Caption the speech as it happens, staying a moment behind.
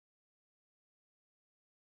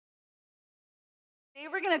Today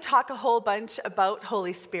we're going to talk a whole bunch about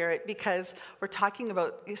Holy Spirit because we're talking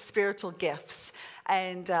about spiritual gifts.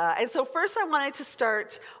 And so first I wanted to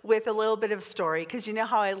start with a little bit of story because you know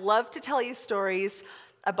how I love to tell you stories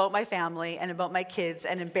about my family and about my kids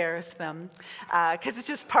and embarrass them because it's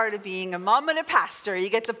just part of being a mom and a pastor.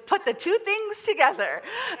 You get to put the two things together.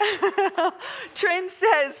 Trin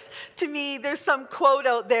says to me, there's some quote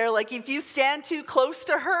out there like, if you stand too close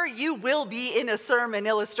to her, you will be in a sermon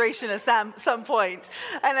illustration at some point.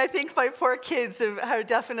 And I think my poor kids are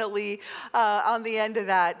definitely on the end of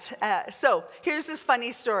that. So here's this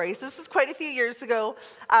funny story. So this is quite a few years ago.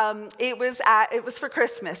 It was for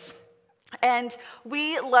Christmas. And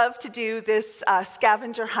we love to do this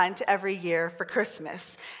scavenger hunt every year for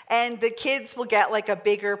Christmas. And the kids will get like a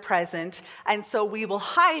bigger present. And so we will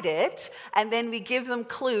hide it. And then we give them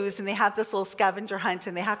clues. And they have this little scavenger hunt.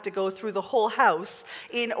 And they have to go through the whole house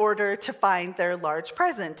in order to find their large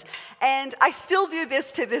present. And I still do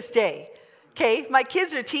this to this day. Okay? My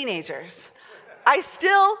kids are teenagers. I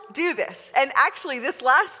still do this. And actually, this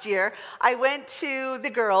last year, I went to the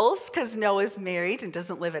girls, because Noah's married and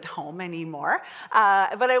doesn't live at home anymore.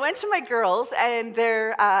 But I went to my girls, and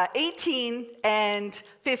they're 18 and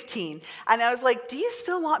 15. And I was like, do you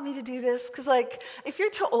still want me to do this? Because, like, if you're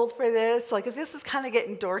too old for this, like, if this is kind of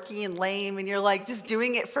getting dorky and lame, and you're, like, just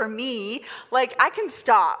doing it for me, like, I can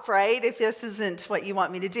stop, right, if this isn't what you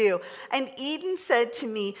want me to do. And Eden said to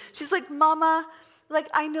me, she's like, Mama, like,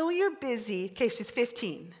 I know you're busy. Okay, she's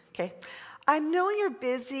 15, okay? I know you're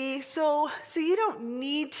busy, so you don't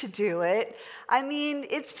need to do it. I mean,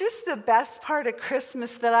 it's just the best part of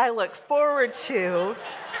Christmas that I look forward to.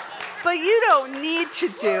 But you don't need to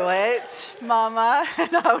do it, Mama.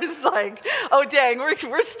 And I was like, oh, dang,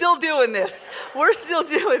 we're still doing this. We're still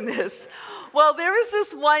doing this. Well, there was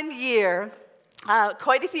this one year,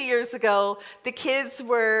 quite a few years ago, the kids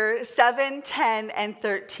were 7, 10, and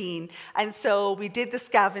 13. And so we did the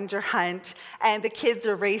scavenger hunt, and the kids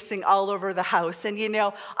are racing all over the house. And you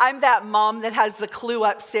know, I'm that mom that has the clue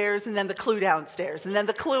upstairs and then the clue downstairs, and then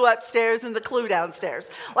the clue upstairs and the clue downstairs.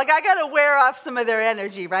 Like, I got to wear off some of their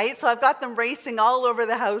energy, right? So I've got them racing all over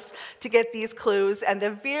the house to get these clues. And the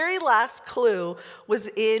very last clue was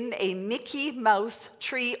in a Mickey Mouse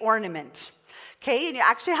tree ornament. Okay, and you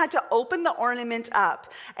actually had to open the ornament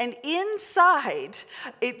up. And inside,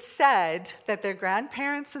 it said that their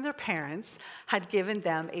grandparents and their parents had given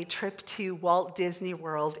them a trip to Walt Disney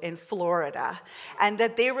World in Florida. And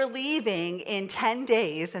that they were leaving in 10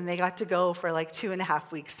 days, and they got to go for like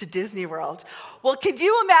 2.5 weeks to Disney World. Well, could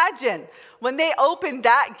you imagine when they opened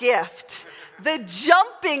that gift? The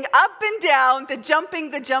jumping up and down, the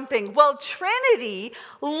jumping. Well, Trinity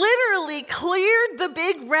literally cleared the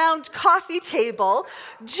big round coffee table,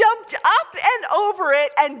 jumped up and over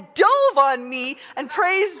it, and dove on me, and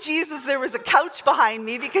praise Jesus, there was a couch behind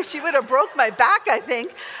me because she would have broke my back, I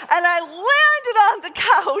think. And I landed on the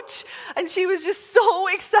couch, and she was just so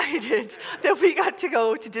excited that we got to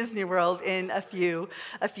go to Disney World in a few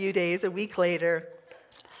days, a week later.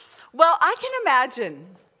 Well, I can imagine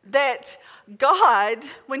that God,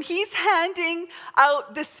 when he's handing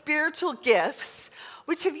out the spiritual gifts,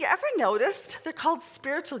 which have you ever noticed? They're called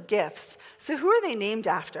spiritual gifts. So who are they named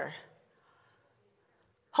after?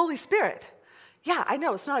 Holy Spirit. Yeah, I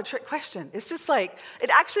know, it's not a trick question. It's just like, it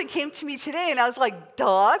actually came to me today and I was like,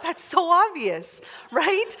 duh, that's so obvious,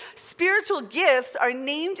 right? Spiritual gifts are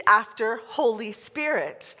named after Holy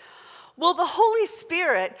Spirit. Well, the Holy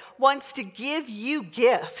Spirit wants to give you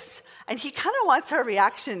gifts. And he kind of wants our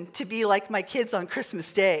reaction to be like my kids on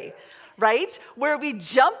Christmas Day, right? Where we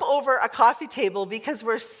jump over a coffee table because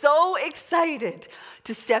we're so excited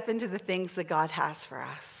to step into the things that God has for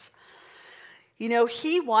us. You know,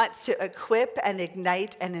 he wants to equip and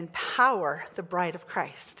ignite and empower the bride of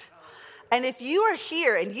Christ. And if you are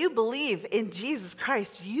here and you believe in Jesus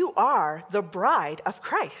Christ, you are the bride of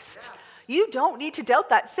Christ. You don't need to doubt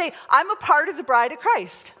that. Say, I'm a part of the bride of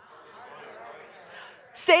Christ.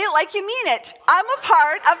 Say it like you mean it. I'm a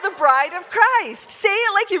part of the bride of Christ. Say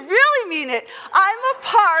it like you really mean it. I'm a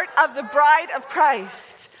part of the bride of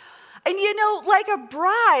Christ. And you know, like a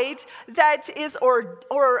bride that is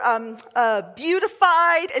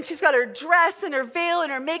beautified, and she's got her dress and her veil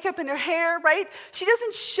and her makeup and her hair, right? She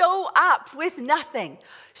doesn't show up with nothing.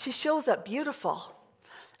 She shows up beautiful.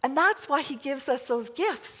 And that's why he gives us those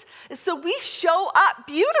gifts. And so we show up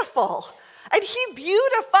beautiful. And he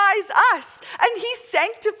beautifies us, and he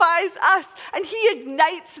sanctifies us, and he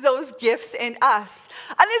ignites those gifts in us.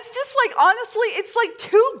 And it's just like, honestly, it's like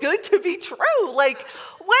too good to be true. Like,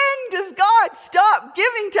 when does God stop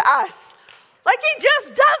giving to us? Like, he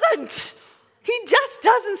just doesn't. He just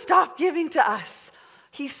doesn't stop giving to us.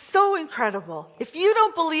 He's so incredible. If you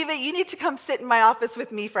don't believe it, you need to come sit in my office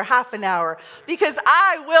with me for half an hour because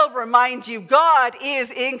I will remind you God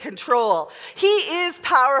is in control. He is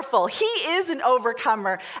powerful. He is an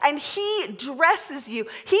overcomer, and he dresses you.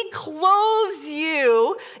 He clothes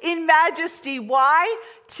you in majesty. Why?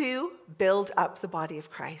 To build up the body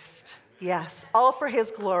of Christ. Yes, all for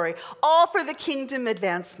his glory, all for the kingdom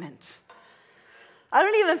advancement. I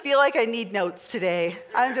don't even feel like I need notes today.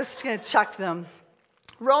 I'm just going to chuck them.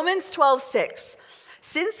 Romans 12:6.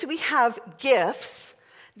 Since we have gifts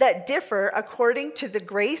that differ according to the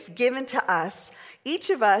grace given to us,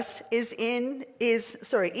 each of us is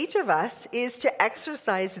to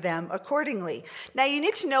exercise them accordingly. Now you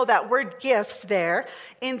need to know that word gifts there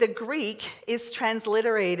in the Greek is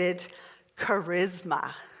transliterated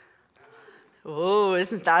charisma. Oh,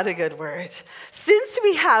 isn't that a good word? Since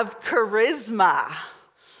we have charisma.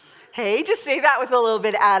 Hey, just say that with a little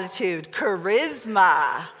bit of attitude.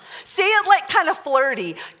 Charisma. Say it like kind of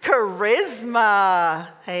flirty. Charisma.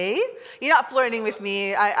 Hey? You're not flirting with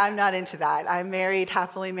me. I'm not into that. I'm married,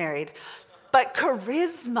 happily married. But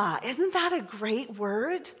charisma, isn't that a great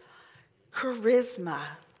word? Charisma.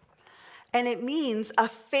 And it means a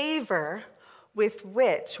favor with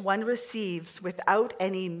which one receives without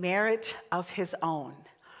any merit of his own.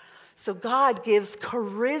 So God gives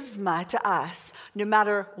charisma to us no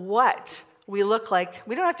matter what we look like.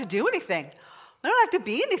 We don't have to do anything. We don't have to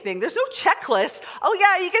be anything. There's no checklist. Oh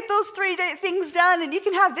yeah, you get those 3 things done and you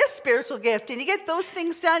can have this spiritual gift, and you get those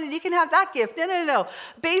things done and you can have that gift. No.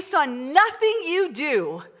 Based on nothing you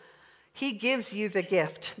do, he gives you the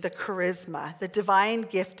gift, the charisma, the divine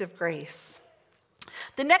gift of grace.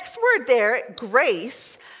 The next word there,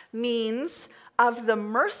 grace, means of the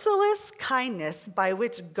merciless kindness by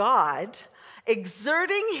which God,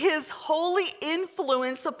 exerting his holy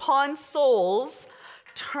influence upon souls,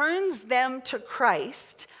 turns them to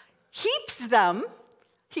Christ, keeps them,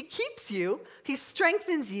 he keeps you, he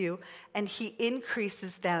strengthens you, and he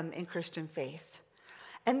increases them in Christian faith.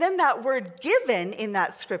 And then that word given in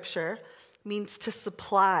that scripture means to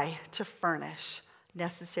supply, to furnish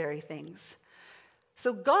necessary things.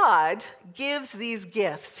 So God gives these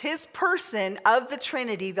gifts. His person of the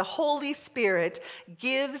Trinity, the Holy Spirit,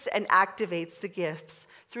 gives and activates the gifts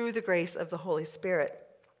through the grace of the Holy Spirit.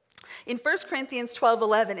 In 1 Corinthians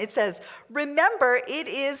 12:11, it says, remember, it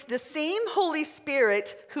is the same Holy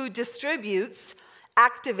Spirit who distributes,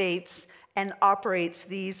 activates, and operates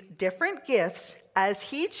these different gifts as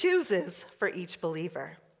he chooses for each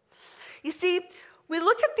believer. You see, we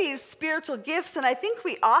look at these spiritual gifts, and I think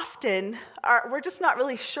we're just not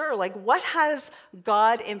really sure, like, what has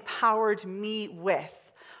God empowered me with?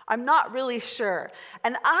 I'm not really sure.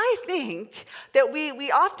 And I think that we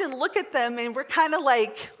often look at them and we're kind of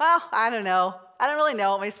like, well, I don't know. I don't really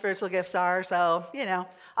know what my spiritual gifts are, so,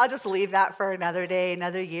 I'll just leave that for another day,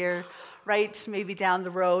 another year, right? Maybe down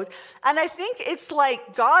the road. And I think it's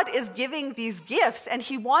like God is giving these gifts, and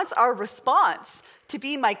he wants our response to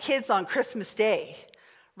be my kids on Christmas Day,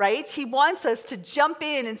 right? He wants us to jump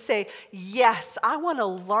in and say, yes, I want to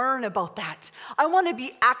learn about that. I want to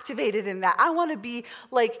be activated in that. I want to be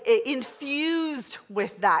infused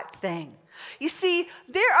with that thing. You see,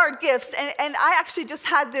 there are gifts, and I actually just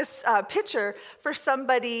had this picture for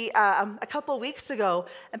somebody a couple weeks ago,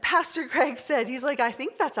 and Pastor Greg said, he's like, I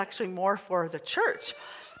think that's actually more for the church.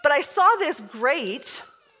 But I saw this grate,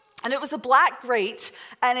 and it was a black grate,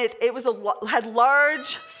 and it had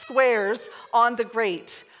large squares on the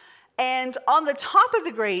grate. And on the top of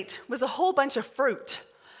the grate was a whole bunch of fruit.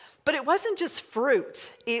 But it wasn't just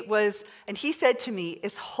fruit. It was, and he said to me,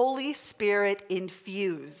 it's Holy Spirit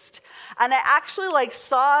infused. And I actually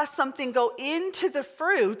saw something go into the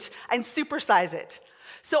fruit and supersize it.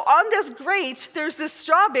 So on this grate, there's this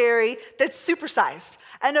strawberry that's supersized,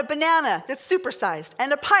 and a banana that's supersized,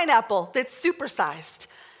 and a pineapple that's supersized.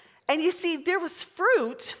 And you see, there was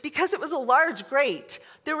fruit, because it was a large grate,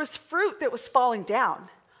 there was fruit that was falling down.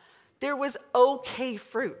 There was okay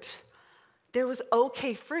fruit. There was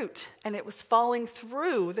okay fruit, and it was falling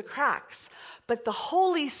through the cracks. But the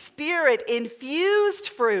Holy Spirit infused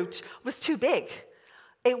fruit was too big.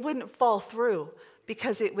 It wouldn't fall through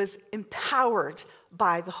because it was empowered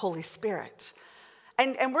by the Holy Spirit.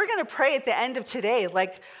 And we're going to pray at the end of today,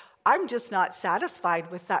 I'm just not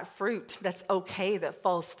satisfied with that fruit that's okay that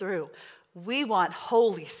falls through. We want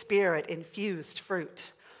Holy Spirit infused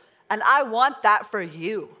fruit. And I want that for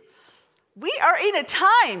you. We are in a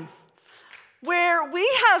time where we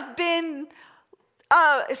have been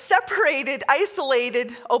separated,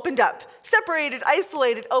 isolated, opened up. Separated,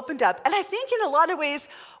 isolated, opened up. And I think in a lot of ways,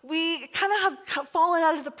 we kind of have fallen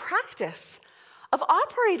out of the practice of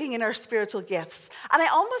operating in our spiritual gifts. And I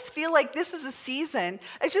almost feel like this is a season.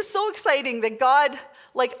 It's just so exciting that God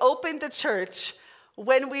opened the church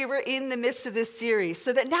when we were in the midst of this series,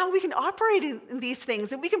 so that now we can operate in these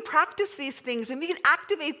things and we can practice these things and we can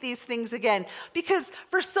activate these things again. Because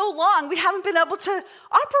for so long, we haven't been able to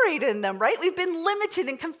operate in them, right? We've been limited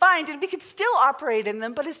and confined, and we can still operate in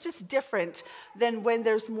them, but it's just different than when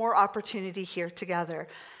there's more opportunity here together.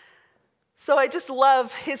 So I just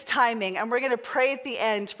love his timing, and we're going to pray at the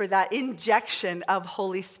end for that injection of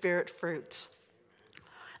Holy Spirit fruit.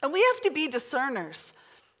 And we have to be discerners.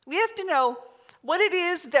 We have to know what it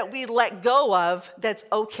is that we let go of that's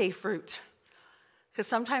okay fruit. Because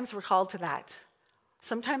sometimes we're called to that.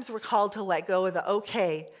 Sometimes we're called to let go of the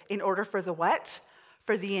okay in order for the what?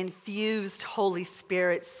 For the infused Holy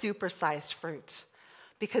Spirit supersized fruit.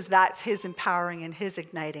 Because that's his empowering and his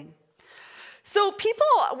igniting. So people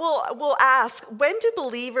will ask, when do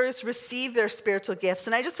believers receive their spiritual gifts?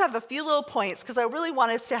 And I just have a few little points because I really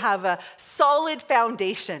want us to have a solid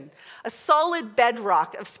foundation, a solid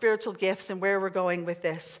bedrock of spiritual gifts and where we're going with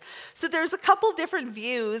this. So there's a couple different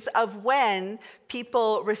views of when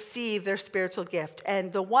people receive their spiritual gift.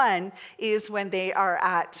 And the one is when they are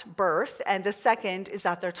at birth, and the second is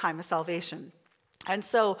at their time of salvation. And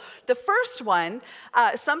so the first one,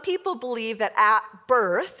 some people believe that at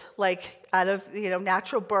birth, like out of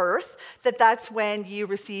natural birth, that's when you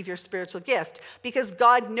receive your spiritual gift. Because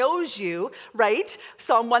God knows you, right?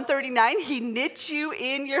 Psalm 139, he knit you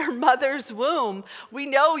in your mother's womb. We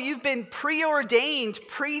know you've been preordained,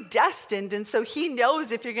 predestined, and so he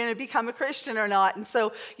knows if you're going to become a Christian or not. And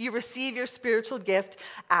so you receive your spiritual gift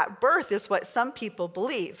at birth is what some people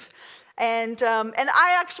believe. And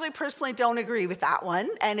I actually personally don't agree with that one.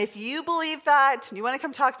 And if you believe that and you want to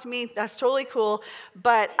come talk to me, that's totally cool.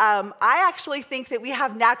 But I actually think that we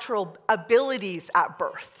have natural abilities at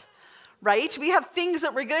birth, right? We have things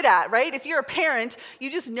that we're good at, right? If you're a parent,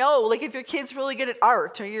 you just know, like if your kid's really good at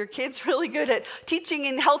art, or your kid's really good at teaching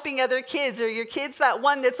and helping other kids, or your kid's that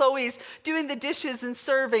one that's always doing the dishes and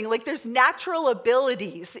serving, like there's natural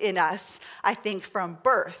abilities in us, I think, from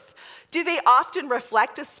birth. Do they often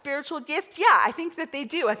reflect a spiritual gift? Yeah, I think that they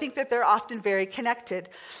do. I think that they're often very connected.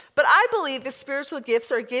 But I believe that spiritual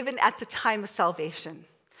gifts are given at the time of salvation.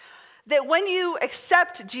 That when you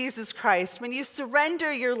accept Jesus Christ, when you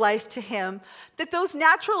surrender your life to him, that those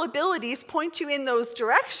natural abilities point you in those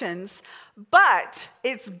directions, but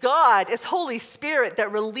it's God, it's Holy Spirit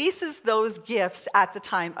that releases those gifts at the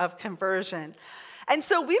time of conversion. And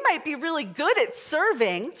so we might be really good at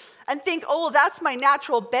serving and think, oh, well, that's my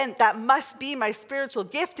natural bent. That must be my spiritual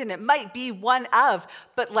gift, and it might be one of,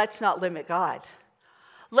 but let's not limit God.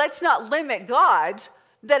 Let's not limit God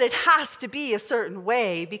that it has to be a certain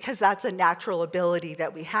way because that's a natural ability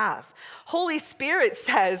that we have. Holy Spirit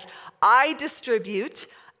says, I distribute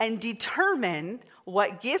and determine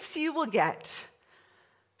what gifts you will get.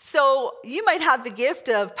 So you might have the gift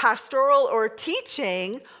of pastoral or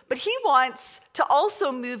teaching, but he wants to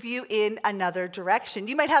also move you in another direction.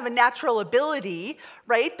 You might have a natural ability,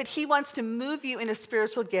 right? But he wants to move you in a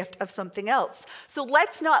spiritual gift of something else. So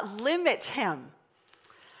let's not limit him.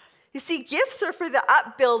 You see, gifts are for the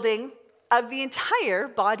upbuilding of the entire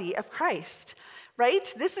body of Christ,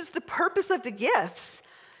 right? This is the purpose of the gifts.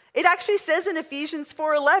 It actually says in Ephesians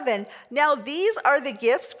 4:11, now these are the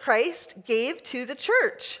gifts Christ gave to the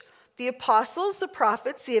church. The apostles, the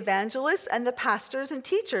prophets, the evangelists, and the pastors and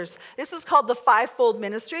teachers. This is called the fivefold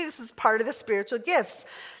ministry. This is part of the spiritual gifts.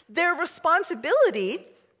 Their responsibility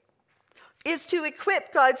is to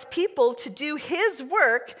equip God's people to do his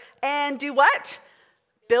work and do what?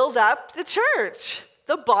 Build up the church,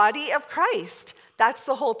 the body of Christ. That's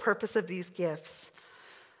the whole purpose of these gifts.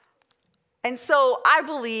 And so I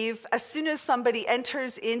believe as soon as somebody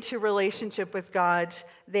enters into relationship with God,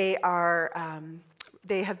 they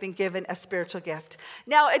have been given a spiritual gift.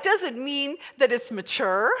 Now, it doesn't mean that it's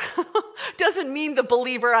mature. Doesn't mean the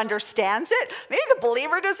believer understands it. Maybe the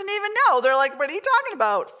believer doesn't even know. They're like, what are you talking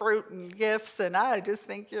about? Fruit and gifts, and I just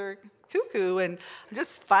think you're cuckoo, and I'm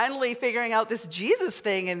just finally figuring out this Jesus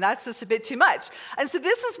thing, and that's just a bit too much. And so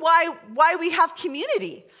this is why we have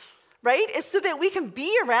community. Right? It's so that we can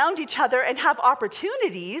be around each other and have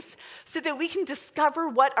opportunities so that we can discover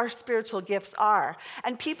what our spiritual gifts are.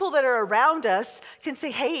 And people that are around us can say,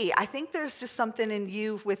 hey, I think there's just something in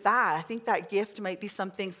you with that. I think that gift might be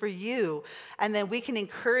something for you. And then we can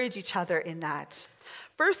encourage each other in that.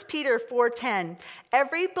 1 Peter 4:10,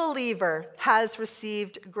 every believer has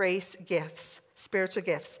received grace gifts, spiritual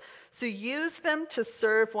gifts. So use them to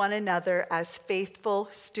serve one another as faithful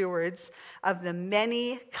stewards of the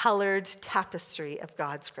many-colored tapestry of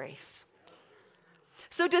God's grace.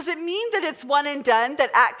 So does it mean that it's one and done,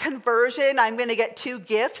 that at conversion I'm going to get 2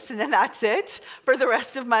 gifts and then that's it for the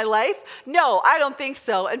rest of my life? No, I don't think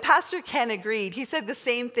so. And Pastor Ken agreed. He said the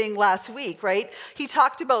same thing last week, right? He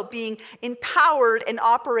talked about being empowered and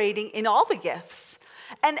operating in all the gifts.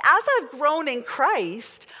 And as I've grown in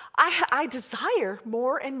Christ, I desire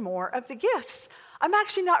more and more of the gifts. I'm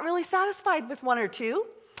actually not really satisfied with 1 or 2.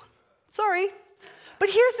 Sorry. But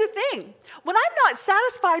here's the thing. When I'm not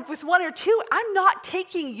satisfied with 1 or 2, I'm not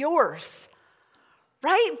taking yours,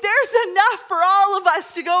 right? There's enough for all of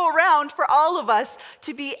us to go around, for all of us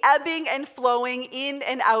to be ebbing and flowing in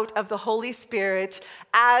and out of the Holy Spirit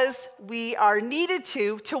as we are needed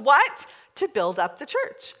to what? To build up the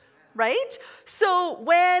church, right? So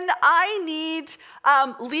when I need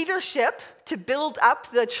leadership to build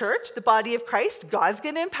up the church, the body of Christ, God's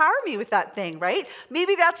going to empower me with that thing, right?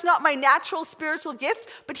 Maybe that's not my natural spiritual gift,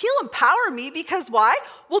 but he'll empower me because why?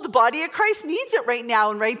 Well, the body of Christ needs it right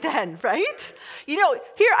now and right then, right? You know,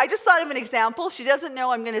 here, I just thought of an example. She doesn't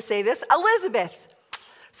know I'm going to say this. Elizabeth.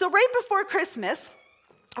 So right before Christmas,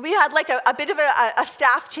 we had like a bit of a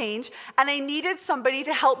staff change, and I needed somebody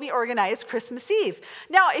to help me organize Christmas Eve.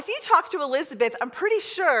 Now, if you talk to Elizabeth, I'm pretty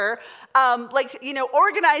sure,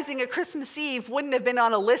 organizing a Christmas Eve wouldn't have been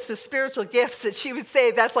on a list of spiritual gifts that she would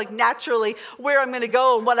say that's like naturally where I'm going to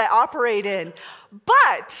go and what I operate in.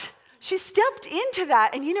 But she stepped into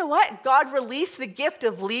that, and you know what? God released the gift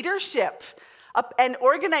of leadership and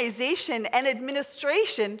organization and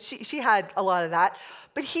administration. She had a lot of that.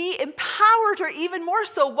 But he empowered her even more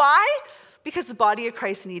so. Why? Because the body of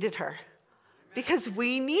Christ needed her. Because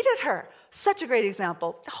we needed her. Such a great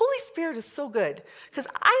example. The Holy Spirit is so good. Because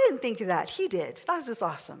I didn't think of that. He did. That was just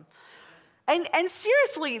awesome. And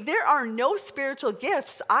seriously, there are no spiritual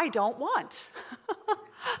gifts I don't want.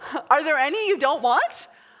 Are there any you don't want?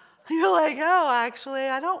 You're like, oh, actually,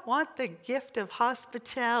 I don't want the gift of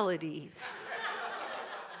hospitality.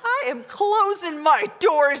 I am closing my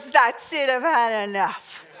doors. That's it. I've had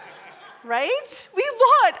enough. Right? We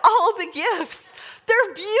want all the gifts.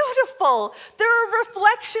 They're beautiful. They're a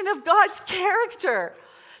reflection of God's character.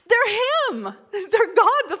 They're Him. They're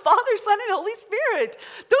God, the Father, Son, and Holy Spirit.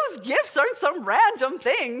 Those gifts aren't some random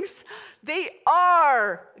things. They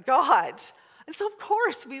are God. And so, of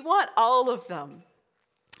course, we want all of them.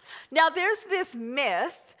 Now, there's this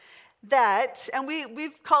myth that, and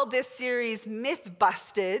we've called this series Myth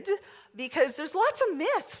Busted, because there's lots of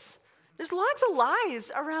myths. There's lots of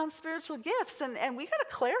lies around spiritual gifts, and we got to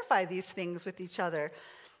clarify these things with each other.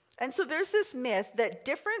 And so there's this myth that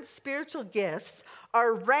different spiritual gifts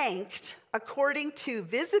are ranked according to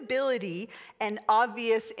visibility and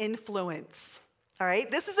obvious influence. All right?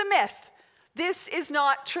 This is a myth. This is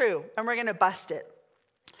not true, and we're going to bust it.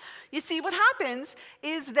 You see, what happens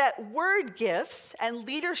is that word gifts and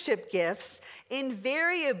leadership gifts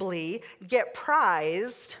invariably get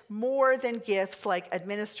prized more than gifts like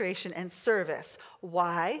administration and service.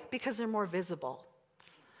 Why? Because they're more visible.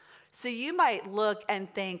 So you might look and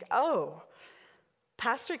think, oh,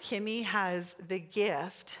 Pastor Kimmy has the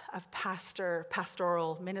gift of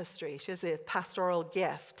pastoral ministry. She has a pastoral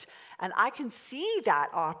gift. And I can see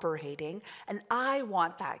that operating, and I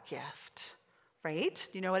want that gift. Right?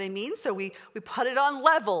 You know what I mean? So we put it on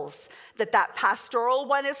levels, that pastoral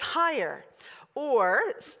one is higher. Or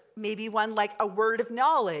maybe one like a word of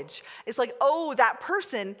knowledge. It's like, oh, that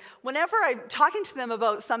person, whenever I'm talking to them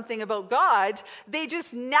about something about God, they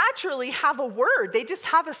just naturally have a word. They just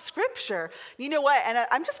have a scripture. You know what? And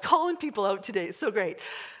I'm just calling people out today. It's so great.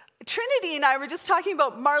 Trinity and I were just talking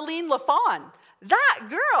about Marlene LaFawn. That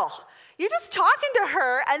girl. You're just talking to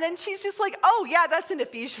her, and then she's just like, oh, yeah, that's in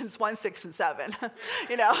Ephesians 1, 6, and 7,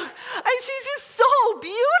 you know? And she's just so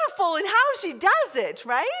beautiful in how she does it,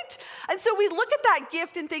 right? And so we look at that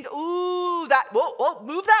gift and think, ooh, move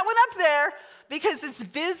that one up there because it's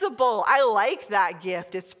visible. I like that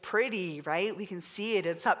gift. It's pretty, right? We can see it.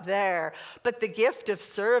 It's up there. But the gift of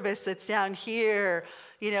service that's down here,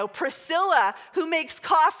 you know, Priscilla, who makes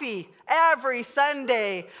coffee every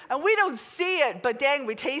Sunday, and we don't see it, but dang,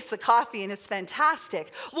 we taste the coffee, and it's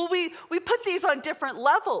fantastic. Well, we put these on different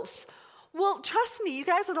levels. Well, trust me, you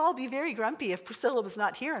guys would all be very grumpy if Priscilla was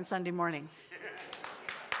not here on Sunday morning,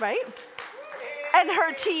 right? And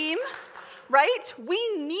her team, right?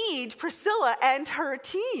 We need Priscilla and her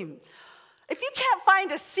team. If you can't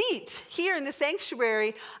find a seat here in the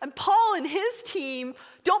sanctuary, and Paul and his team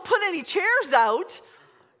don't put any chairs out,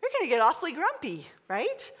 you're going to get awfully grumpy,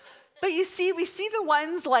 right? But you see, we see the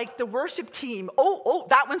ones like the worship team. Oh,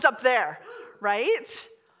 that one's up there, right?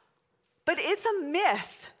 But it's a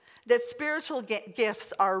myth that spiritual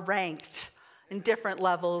gifts are ranked in different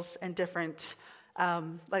levels and different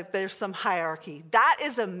like there's some hierarchy. That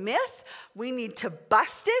is a myth. We need to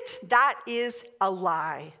bust it. That is a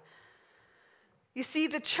lie. You see,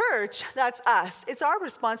 the church, that's us. It's our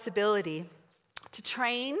responsibility to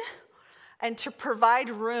train and to provide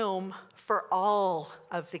room for all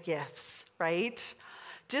of the gifts, right?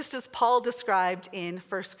 Just as Paul described in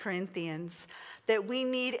 1 Corinthians, that we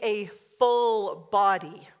need a full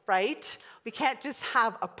body, right? We can't just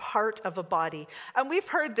have a part of a body. And we've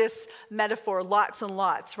heard this metaphor lots and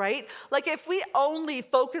lots, right? Like if we only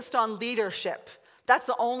focused on leadership, that's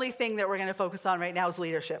the only thing that we're going to focus on right now is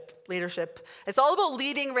leadership. Leadership. It's all about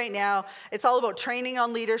leading right now. It's all about training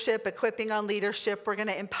on leadership, equipping on leadership. We're going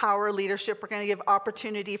to empower leadership. We're going to give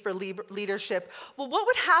opportunity for leadership. Well, what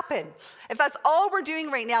would happen if that's all we're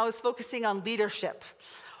doing right now is focusing on leadership?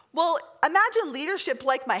 Well, imagine leadership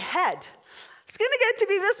like my head. It's going to get to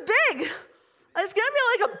be this big. It's going to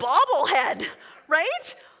be like a bobblehead,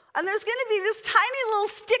 right? And there's going to be this tiny little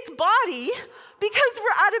stick body because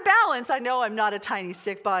we're out of balance. I know I'm not a tiny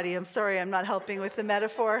stick body. I'm sorry, I'm not helping with the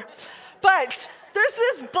metaphor. But there's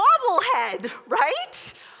this bobblehead,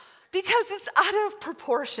 right? Because it's out of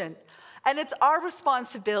proportion. And it's our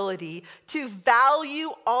responsibility to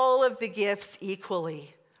value all of the gifts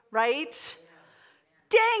equally, right?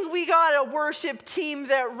 Dang, we got a worship team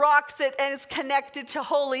that rocks it and is connected to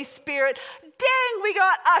Holy Spirit. Dang, we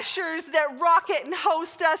got ushers that rock it and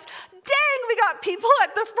host us. Dang, we got people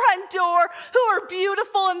at the front door who are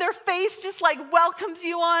beautiful and their face just like welcomes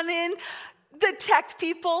you on in. The tech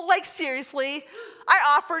people, like seriously. I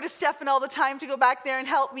offer to Stefan all the time to go back there and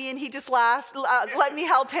help me, and he just laughed. Let me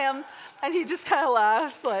help him. And he just kind of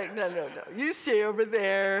laughs like, no, you stay over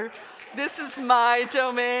there. This is my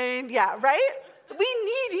domain. Yeah, right? We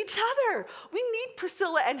need each other. We need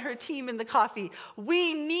Priscilla and her team in the coffee.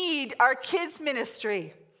 We need our kids'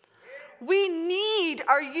 ministry. We need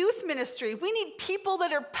our youth ministry. We need people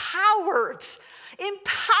that are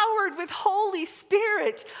empowered with Holy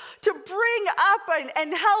Spirit to bring up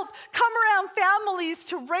and help come around families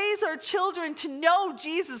to raise our children to know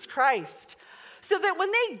Jesus Christ. So that when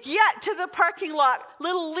they get to the parking lot,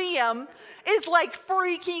 little Liam is like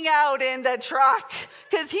freaking out in the truck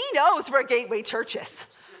because he knows where Gateway Church is.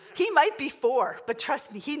 He might be 4, but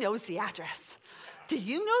trust me, he knows the address. Do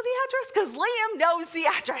you know the address? Because Liam knows the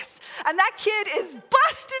address. And that kid is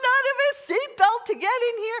busting out of his seatbelt to get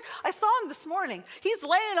in here. I saw him this morning. He's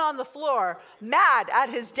laying on the floor, mad at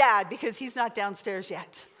his dad because he's not downstairs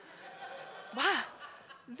yet. Wow.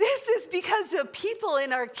 This is because the people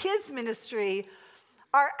in our kids' ministry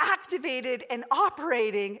are activated and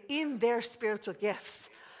operating in their spiritual gifts.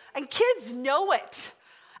 And kids know it.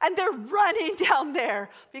 And they're running down there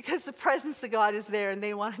because the presence of God is there and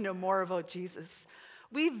they want to know more about Jesus.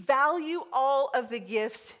 We value all of the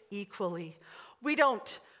gifts equally. We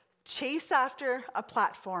don't chase after a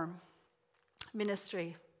platform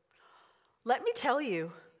ministry. Let me tell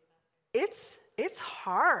you, it's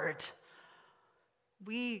hard.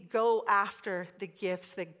 We go after the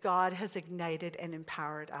gifts that God has ignited and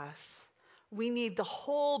empowered us. We need the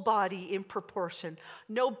whole body in proportion.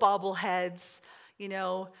 No bobbleheads,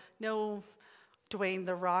 no Dwayne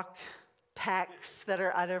The Rock pecs that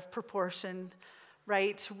are out of proportion,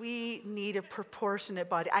 right? We need a proportionate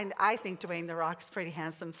body. I think Dwayne The Rock's pretty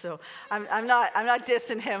handsome, so I'm not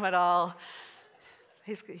dissing him at all.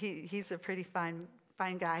 He's a pretty fine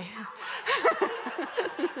guy.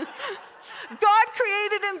 God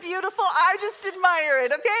created him beautiful. I just admire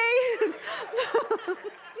it, okay?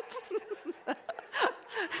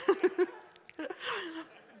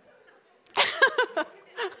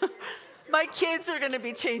 My kids are going to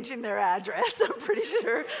be changing their address, I'm pretty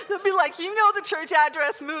sure. They'll be like, you know the church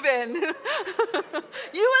address, move in.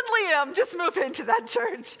 You and Liam, just move into that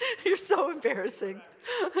church. You're so embarrassing.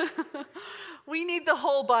 We need the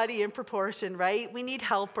whole body in proportion, right? We need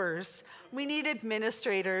helpers. We need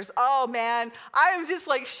administrators. Oh, man, I'm just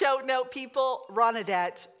like shouting out people.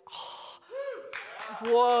 Ronadette. Oh.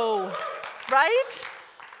 Whoa. Right?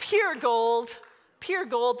 Pure gold,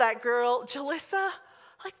 that girl. Jalissa,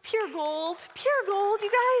 like pure gold,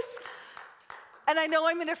 you guys. And I know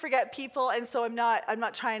I'm going to forget people, and so I'm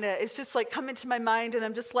not trying to, it's just like come into my mind, and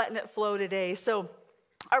I'm just letting it flow today. So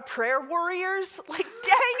our prayer warriors, like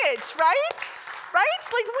dang it, right?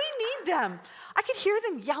 Like we need them. I could hear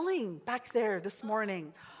them yelling back there this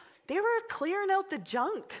morning. They were clearing out the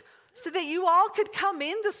junk so that you all could come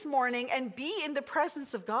in this morning and be in the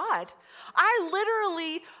presence of God. I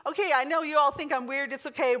literally, okay, I know you all think I'm weird. It's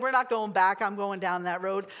okay. We're not going back. I'm going down that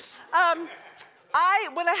road.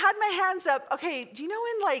 When I had my hands up, okay, do you know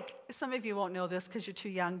some of you won't know this because you're too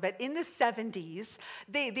young, but in the 70s,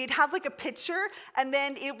 they'd have like a picture and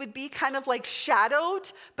then it would be kind of like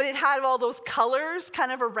shadowed, but it had all those colors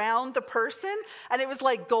kind of around the person, and it was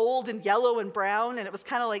like gold and yellow and brown, and it was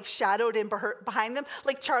kind of like shadowed in behind them,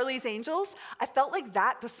 like Charlie's Angels. I felt like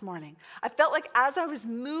that this morning. I felt like as I was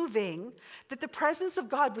moving, that the presence of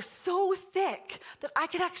God was so thick that I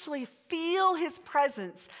could actually feel his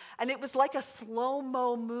presence, and it was like a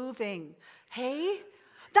slow-mo moving. Hey?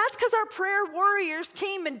 That's because our prayer warriors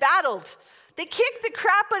came and battled. They kicked the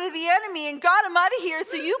crap out of the enemy and got him out of here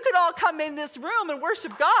so you could all come in this room and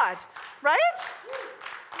worship God, right?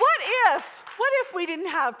 What if we didn't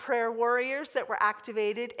have prayer warriors that were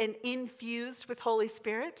activated and infused with Holy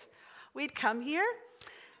Spirit? We'd come here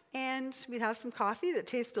and we'd have some coffee that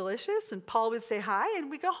tastes delicious, and Paul would say hi and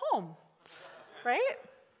we'd go home, right?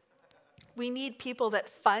 We need people that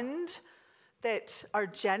fund, that are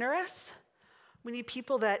generous. We need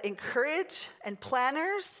people that encourage, and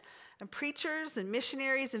planners and preachers and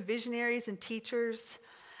missionaries and visionaries and teachers.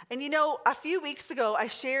 And a few weeks ago, I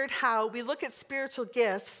shared how we look at spiritual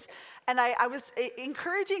gifts, and I was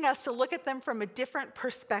encouraging us to look at them from a different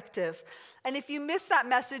perspective. And if you missed that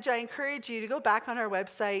message, I encourage you to go back on our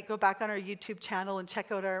website, go back on our YouTube channel, and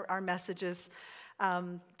check out our messages.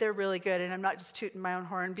 They're really good, and I'm not just tooting my own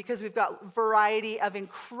horn, because we've got a variety of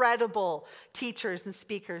incredible teachers and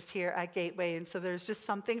speakers here at Gateway, and so there's just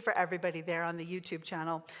something for everybody there on the YouTube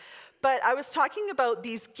channel. But I was talking about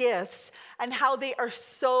these gifts and how they are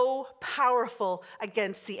so powerful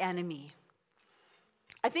against the enemy.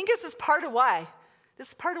 I think this is part of why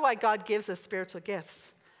God gives us spiritual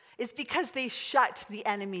gifts, is because they shut the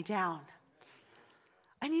enemy down.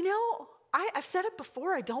 And I've said it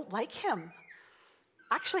before, I don't like him.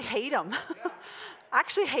 I actually hate him.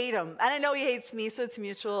 And I know he hates me, so it's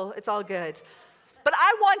mutual. It's all good. But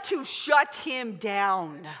I want to shut him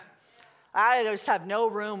down. I just have no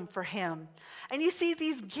room for him. And you see,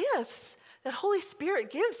 these gifts that Holy Spirit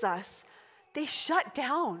gives us, they shut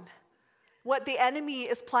down what the enemy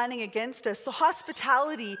is planning against us. So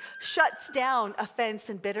hospitality shuts down offense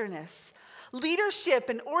and bitterness. Leadership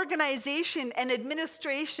and organization and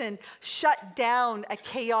administration shut down a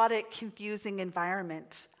chaotic, confusing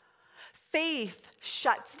environment. Faith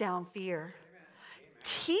shuts down fear. Amen.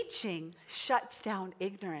 Teaching shuts down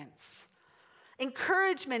ignorance.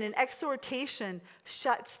 Encouragement and exhortation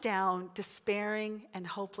shuts down despairing and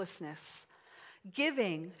hopelessness.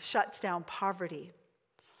 Giving shuts down poverty.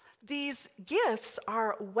 These gifts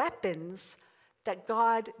are weapons that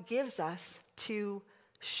God gives us to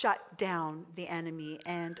shut down the enemy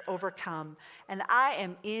and overcome. And I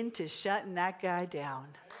am into shutting that guy down.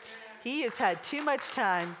 He has had too much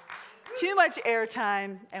time, too much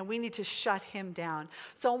airtime, and we need to shut him down.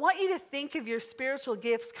 So I want you to think of your spiritual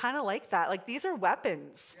gifts kind of like that. Like, these are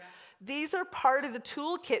weapons. Yeah. These are part of the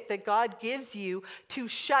toolkit that God gives you to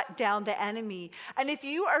shut down the enemy. And if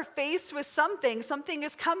you are faced with something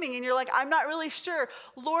is coming, and you're like, I'm not really sure,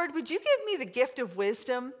 Lord, would you give me the gift of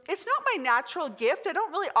wisdom? It's not my natural gift. I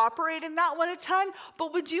don't really operate in that one a ton,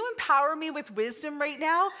 but would you empower me with wisdom right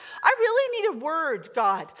now? I really need a word,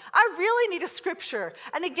 God. I really need a scripture.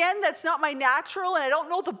 And again, that's not my natural, and I don't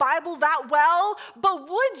know the Bible that well, but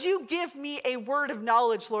would you give me a word of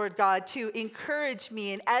knowledge, Lord God, to encourage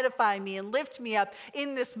me and edify me and lift me up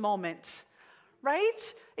in this moment,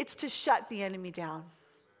 right? It's to shut the enemy down.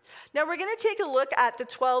 Now we're going to take a look at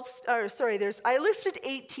I listed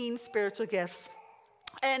 18 spiritual gifts.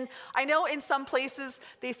 And I know in some places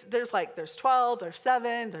there's 12, there's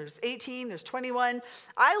 7, there's 18, there's 21.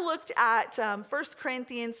 I looked at 1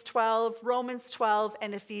 Corinthians 12, Romans 12,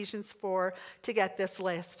 and Ephesians 4 to get this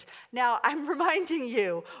list. Now I'm reminding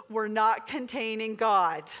you, we're not containing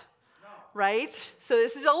God. Right? So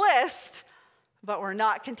this is a list, but we're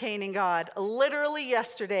not containing God. Literally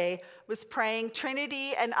yesterday was praying.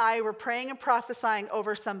 Trinity and I were praying and prophesying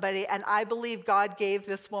over somebody, and I believe God gave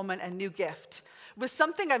this woman a new gift. It was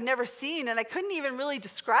something I've never seen, and I couldn't even really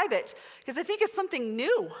describe it because I think it's something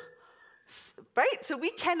new, right? So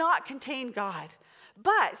we cannot contain God,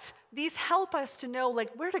 but these help us to know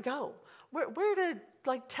where to go, where to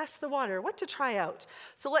test the water, what to try out.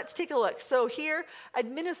 So let's take a look. So here,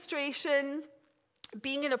 administration,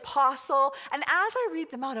 being an apostle. And as I read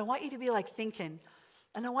them out, I want you to be thinking.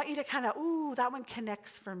 And I want you to kind of, that one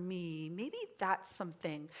connects for me. Maybe that's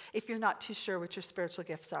something, if you're not too sure what your spiritual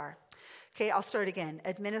gifts are. Okay, I'll start again.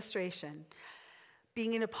 Administration,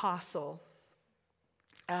 being an apostle.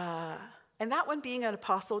 And that one being an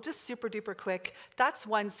apostle, just super duper quick, that's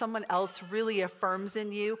when someone else really affirms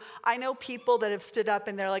in you. I know people that have stood up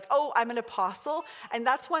and they're like, oh, I'm an apostle. And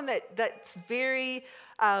that's one that's very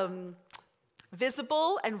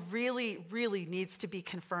visible and really, really needs to be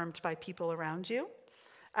confirmed by people around you.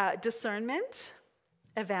 Discernment,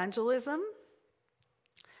 evangelism,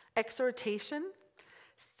 exhortation,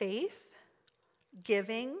 faith,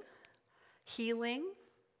 giving, healing,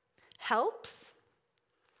 helps,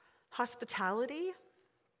 hospitality,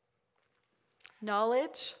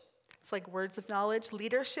 knowledge, it's like words of knowledge,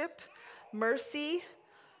 leadership, mercy,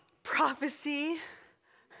 prophecy,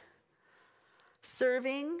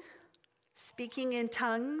 serving, speaking in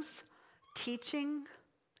tongues, teaching,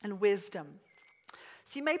 and wisdom.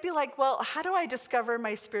 So you might be like, well, how do I discover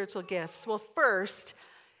my spiritual gifts? Well, first,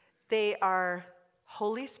 they are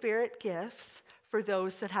Holy Spirit gifts for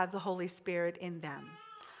those that have the Holy Spirit in them.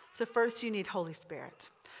 So first, you need Holy Spirit.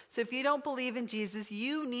 So if you don't believe in Jesus,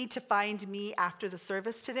 you need to find me after the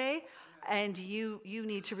service today, and you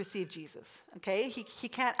need to receive Jesus, okay? He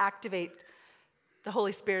can't activate the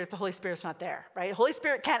Holy Spirit if the Holy Spirit's not there, right? Holy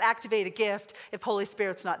Spirit can't activate a gift if Holy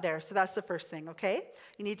Spirit's not there. So that's the first thing, okay?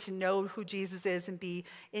 You need to know who Jesus is and be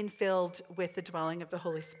infilled with the dwelling of the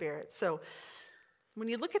Holy Spirit. So when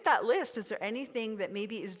you look at that list, is there anything that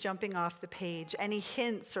maybe is jumping off the page? Any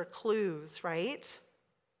hints or clues, right?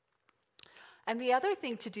 And the other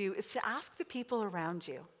thing to do is to ask the people around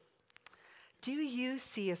you, do you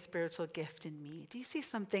see a spiritual gift in me? Do you see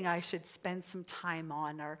something I should spend some time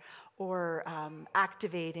on or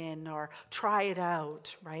activate in or try it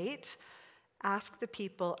out, right? Ask the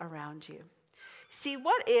people around you. See,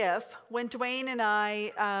 what if when Dwayne and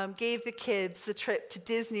I gave the kids the trip to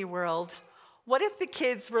Disney World, what if the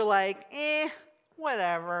kids were like,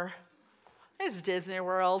 whatever, it's Disney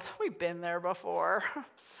World, we've been there before.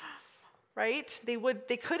 Right?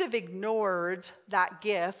 They could have ignored that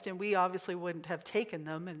gift, and we obviously wouldn't have taken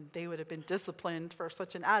them, and they would have been disciplined for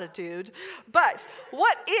such an attitude. But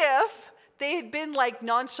what if they had been like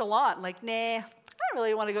nonchalant, like, nah, I don't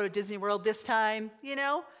really want to go to Disney World this time, you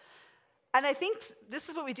know? And I think this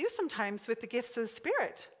is what we do sometimes with the gifts of the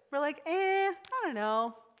Spirit. We're like, I don't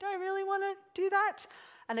know. Do I really want to do that?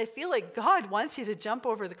 And I feel like God wants you to jump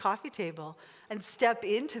over the coffee table and step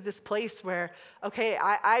into this place where, okay,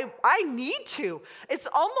 I need to. It's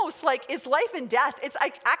almost like it's life and death. It's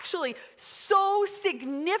like actually so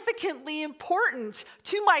significantly important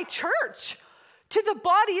to my church, to the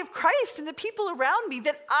body of Christ and the people around me,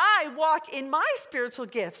 that I walk in my spiritual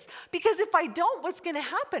gifts. Because if I don't, what's going to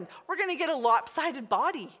happen? We're going to get a lopsided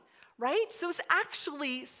body. Right? So it's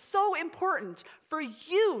actually so important for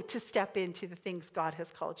you to step into the things God has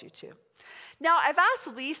called you to. Now, I've asked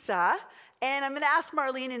Lisa, and I'm going to ask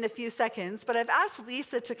Marlene in a few seconds, but I've asked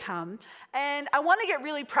Lisa to come, and I want to get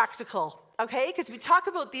really practical, okay? Because we talk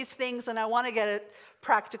about these things, and I want to get it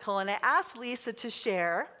practical, and I asked Lisa to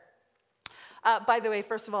share. By the way,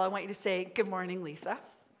 first of all, I want you to say, good morning, Lisa.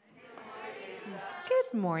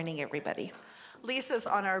 Good morning, everybody. Lisa's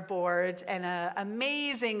on our board and an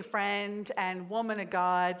amazing friend and woman of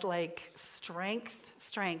God, like strength.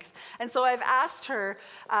 And so I've asked her,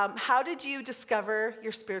 how did you discover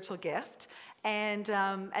your spiritual gift? And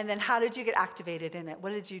then how did you get activated in it?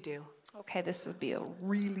 What did you do? Okay, this will be a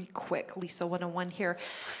really quick Lisa 101 here.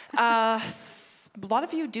 A lot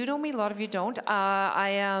of you do know me, a lot of you don't. I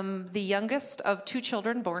am the youngest of two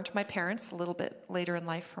children born to my parents, a little bit later in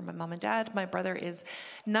life from my mom and dad. My brother is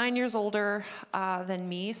 9 years older than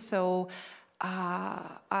me, so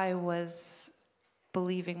I was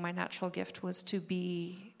believing my natural gift was to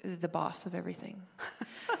be the boss of everything.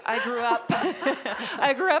 I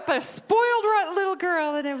grew up a spoiled little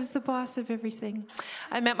girl, and I was the boss of everything.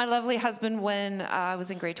 I met my lovely husband when I was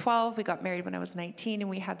in grade 12. We got married when I was 19, and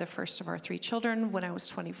we had the first of our 3 children when I was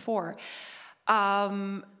 24.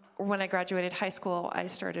 When I graduated high school, I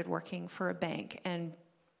started working for a bank and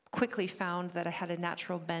quickly found that I had a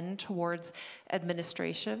natural bend towards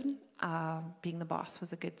administration. Being the boss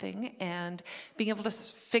was a good thing, and being able to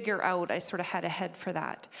figure out, I sort of had a head for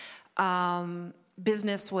that.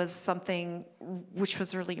 Business was something which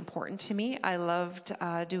was really important to me. I loved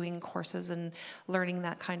doing courses and learning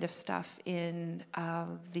that kind of stuff in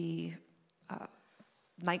the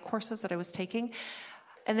night courses that I was taking.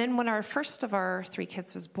 And then when our first of our 3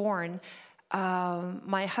 kids was born,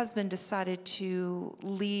 my husband decided to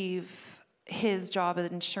leave his job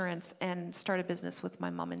at insurance and start a business with my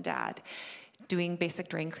mom and dad, doing basic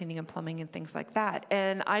drain cleaning and plumbing and things like that.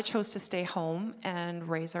 And I chose to stay home and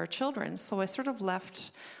raise our children. So I sort of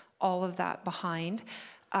left all of that behind.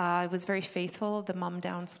 I was very faithful. The mom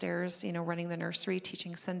downstairs, running the nursery,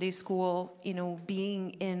 teaching Sunday school,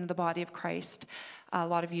 being in the body of Christ. A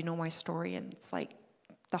lot of you know my story, and it's like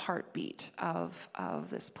the heartbeat of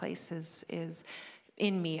this place is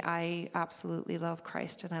in me. I absolutely love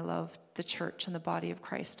Christ, and I love the church and the body of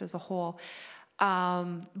Christ as a whole.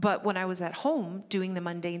 But when I was at home doing the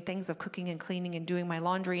mundane things of cooking and cleaning and doing my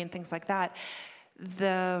laundry and things like that,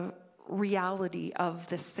 the reality of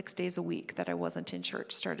this 6 days a week that I wasn't in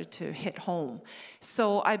church started to hit home.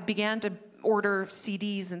 So I began to order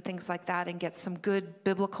CDs and things like that and get some good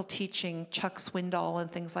biblical teaching, Chuck Swindoll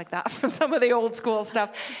and things like that from some of the old school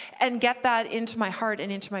stuff, and get that into my heart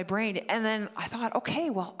and into my brain. And then I thought, okay,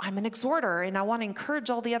 well, I'm an exhorter and I want to encourage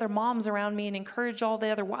all the other moms around me and encourage all the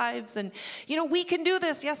other wives. And, we can do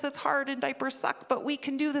this. Yes, it's hard and diapers suck, but we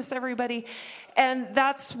can do this, everybody. And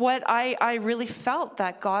that's what I really felt,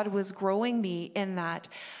 that God was growing me in that.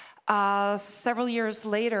 Several years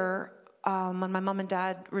later, when my mom and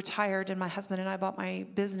dad retired and my husband and I bought my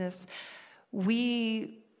business,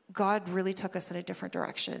 God really took us in a different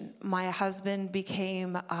direction. My husband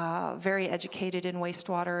became very educated in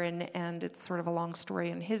wastewater, and it's sort of a long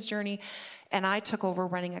story in his journey. And I took over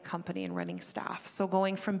running a company and running staff. So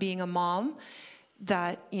going from being a mom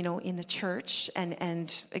that, in the church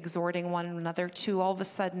and exhorting one another to all of a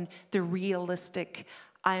sudden the realistic,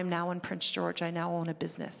 I am now in Prince George, I now own a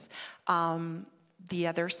business. The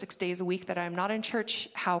other 6 days a week that I'm not in church,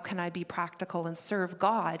 how can I be practical and serve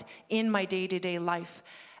God in my day-to-day life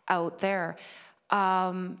out there?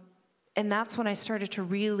 And that's when I started to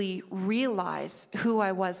really realize who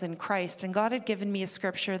I was in Christ. And God had given me a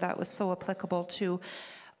scripture that was so applicable to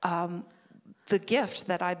the gift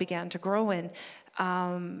that I began to grow in.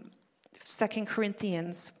 2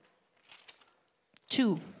 Corinthians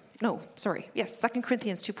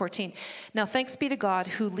 2:14. Now thanks be to God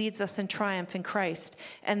who leads us in triumph in Christ,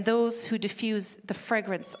 and those who diffuse the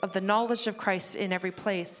fragrance of the knowledge of Christ in every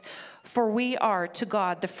place. For we are to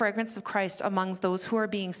God the fragrance of Christ amongst those who are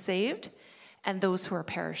being saved and those who are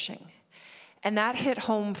perishing. And that hit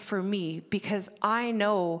home for me, because I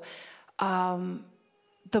know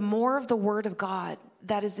the more of the Word of God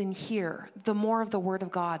that is in here, the more of the Word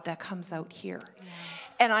of God that comes out here. Yes.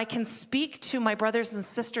 And I can speak to my brothers and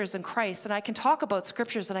sisters in Christ, and I can talk about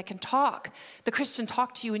scriptures, and I can talk the Christian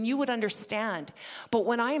talk to you, and you would understand. But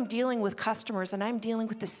when I am dealing with customers, and I'm dealing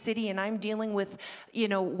with the city, and I'm dealing with,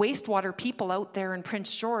 wastewater people out there in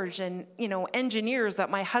Prince George, and, engineers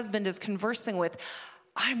that my husband is conversing with,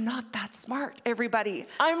 I'm not that smart, everybody.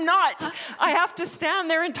 I'm not. I have to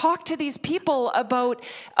stand there and talk to these people about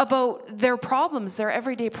their problems, their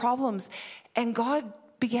everyday problems. And God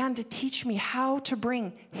began to teach me how to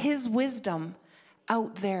bring his wisdom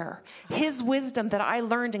out there. His wisdom that I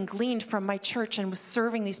learned and gleaned from my church and was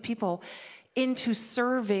serving these people into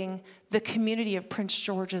serving the community of Prince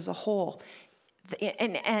George as a whole.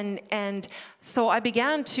 And so I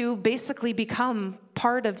began to basically become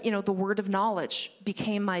part of, the word of knowledge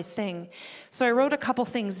became my thing. So I wrote a couple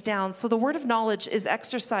things down. So the word of knowledge is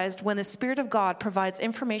exercised when the Spirit of God provides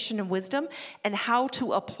information and wisdom and how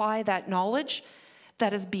to apply that knowledge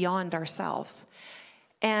that is beyond ourselves.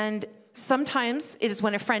 And sometimes it is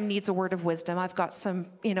when a friend needs a word of wisdom. I've got some,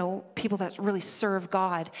 people that really serve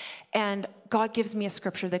God, and God gives me a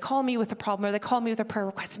scripture. They call me with a problem, or they call me with a prayer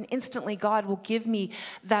request, and instantly God will give me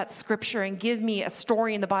that scripture and give me a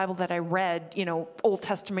story in the Bible that I read, Old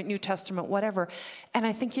Testament, New Testament, whatever. And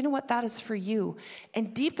I think, that is for you.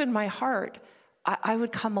 And deep in my heart, I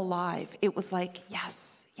would come alive. It was like,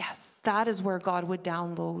 yes, that is where God would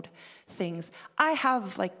download things. I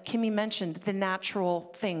have, like Kimmy mentioned, the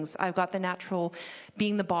natural things. I've got the natural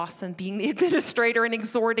being the boss and being the administrator and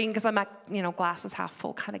exhorting, because I'm a, glasses half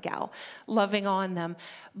full kind of gal, loving on them.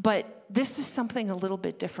 But this is something a little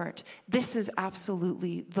bit different. This is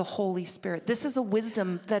absolutely the Holy Spirit. This is a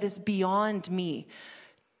wisdom that is beyond me.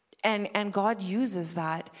 And God uses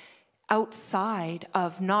that outside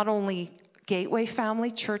of not only Gateway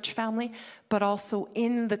family, church family, but also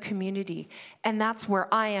in the community. And that's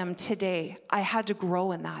where I am today. I had to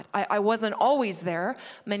grow in that. I wasn't always there.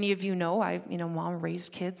 Many of you know, mom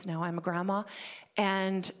raised kids. Now I'm a grandma.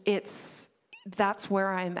 And that's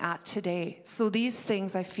where I'm at today. So these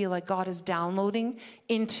things I feel like God is downloading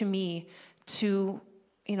into me to,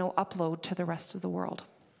 upload to the rest of the world.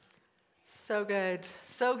 So good.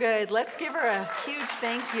 So good. Let's give her a huge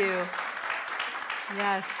thank you.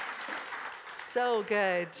 Yes. So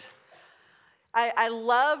good. I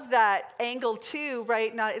love that angle too,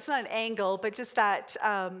 right? It's not an angle, but just that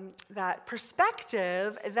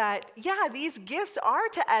perspective that, these gifts are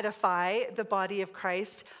to edify the body of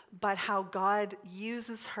Christ, but how God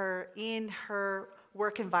uses her in her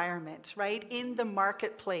work environment, right? In the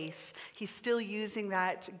marketplace. He's still using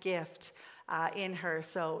that gift in her.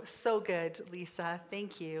 So good, Lisa.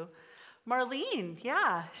 Thank you. Marlene,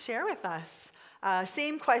 yeah, share with us.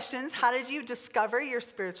 Same questions. How did you discover your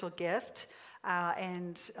spiritual gift?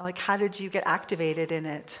 And like, how did you get activated in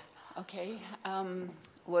it? Okay.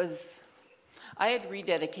 I had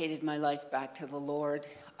rededicated my life back to the Lord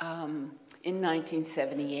in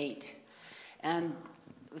 1978. And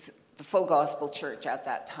it was the Full Gospel Church at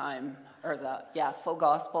that time, Full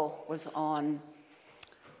Gospel was on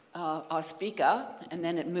Ospika, and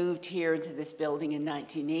then it moved here to this building in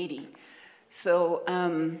 1980. So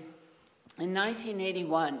in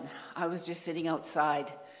 1981, I was just sitting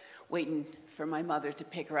outside waiting for my mother to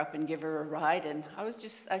pick her up and give her a ride, and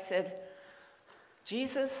I said,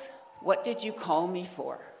 Jesus, what did you call me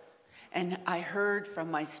for? And I heard from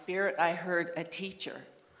my spirit, I heard a teacher.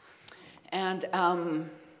 And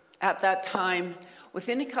at that time,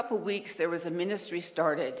 within a couple weeks, there was a ministry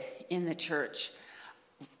started in the church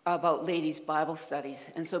about ladies' Bible studies.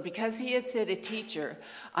 And so because he had said a teacher,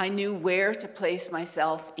 I knew where to place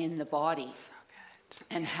myself in the body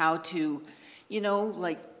and how to,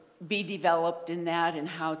 be developed in that and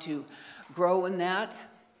how to grow in that.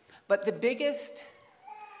 But the biggest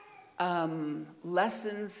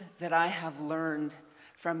lessons that I have learned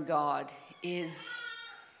from God is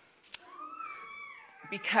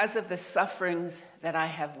because of the sufferings that I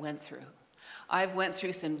have went through. I've went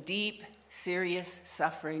through some deep, serious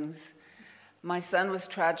sufferings. My son was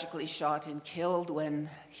tragically shot and killed when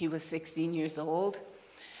he was 16 years old,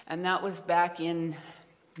 and that was back in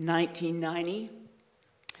 1990.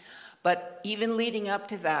 But even leading up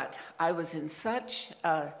to that, I was in such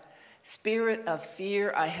a spirit of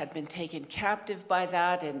fear. I had been taken captive by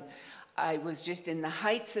that, and I was just in the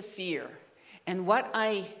heights of fear. And what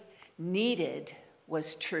I needed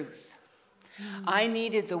was truth. I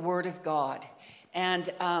needed the Word of God. And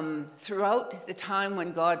throughout the time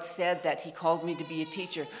when God said that he called me to be a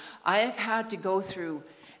teacher, I have had to go through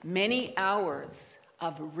many hours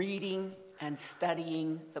of reading and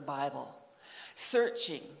studying the Bible,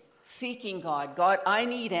 searching, seeking God. God, I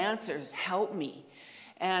need answers. Help me.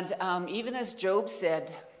 And even as Job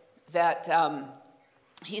said that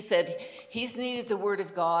he said he's needed the Word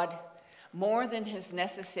of God more than his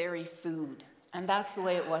necessary food. And that's the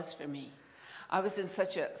way it was for me. I was in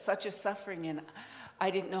such a suffering, and I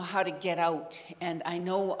didn't know how to get out. And I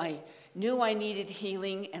knew I needed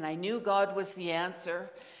healing, and I knew God was the answer.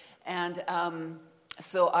 And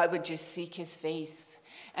so I would just seek his face.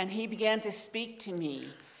 And he began to speak to me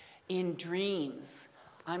in dreams.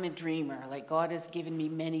 I'm a dreamer. Like, God has given me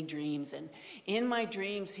many dreams. And in my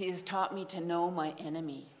dreams, he has taught me to know my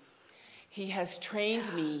enemy. He has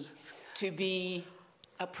trained me to be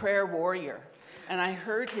a prayer warrior. And I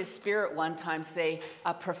heard his spirit one time say,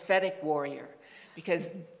 a prophetic warrior,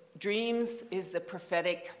 because dreams is the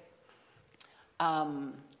prophetic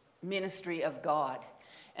ministry of God.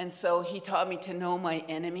 And so he taught me to know my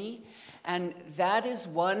enemy. And that is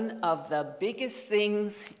one of the biggest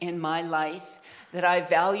things in my life that I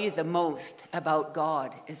value the most about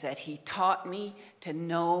God, is that he taught me to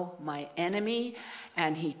know my enemy,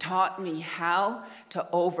 and he taught me how to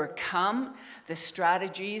overcome the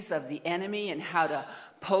strategies of the enemy and how to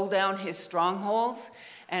pull down his strongholds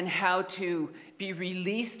and how to be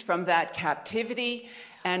released from that captivity.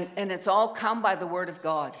 And it's all come by the Word of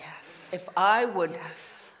God. Yes. If I would... Yes.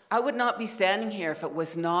 I would not be standing here if it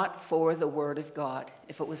was not for the Word of God,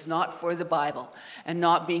 if it was not for the Bible, and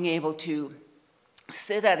not being able to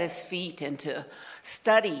sit at his feet and to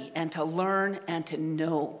study and to learn and to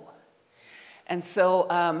know. And so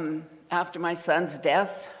after my son's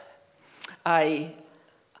death, I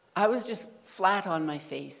was just flat on my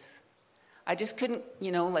face. I just couldn't,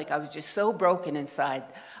 I was just so broken inside.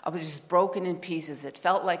 I was just broken in pieces. It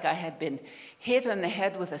felt like I had been hit on the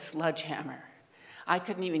head with a sledgehammer. I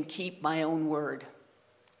couldn't even keep my own word.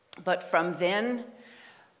 But from then,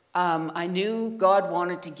 I knew God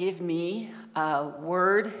wanted to give me a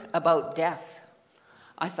word about death.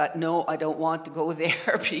 I thought, no, I don't want to go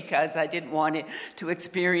there because I didn't want to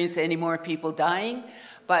experience any more people dying.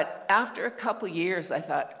 But after a couple years, I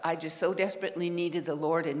thought I just so desperately needed the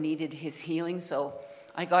Lord and needed his healing. So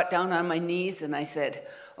I got down on my knees and I said,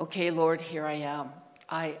 okay, Lord, here I am.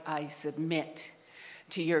 I submit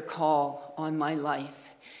to your call on my life.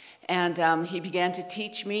 And he began to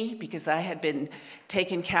teach me, because I had been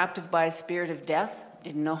taken captive by a spirit of death.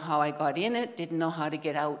 Didn't know how I got in it, didn't know how to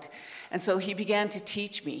get out. And so he began to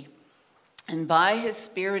teach me. And by his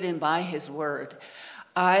spirit and by his word,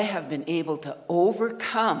 I have been able to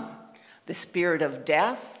overcome the spirit of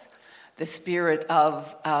death, the spirit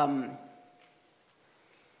of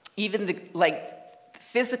even the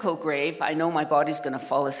physical grave, I know my body's going to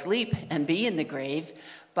fall asleep and be in the grave,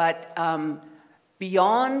 but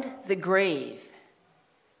beyond the grave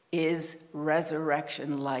is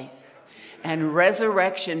resurrection life and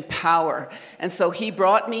resurrection power. And so he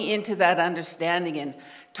brought me into that understanding and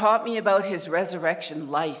taught me about his resurrection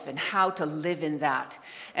life and how to live in that.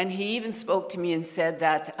 And he even spoke to me and said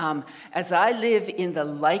that as I live in the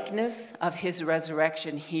likeness of his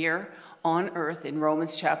resurrection here on earth in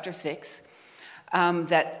Romans chapter 6,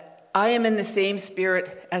 that I am in the same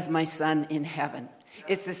spirit as my son in heaven.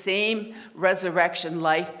 It's the same resurrection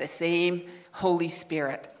life, the same Holy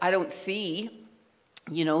Spirit. I don't see,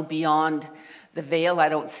 beyond the veil. I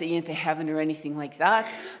don't see into heaven or anything like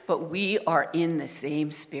that, but we are in the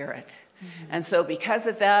same spirit. Mm-hmm. And so because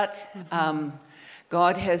of that,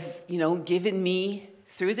 God has, given me,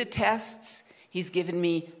 through the tests, he's given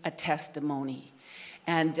me a testimony.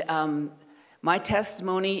 And my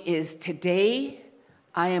testimony is today,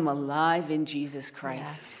 I am alive in Jesus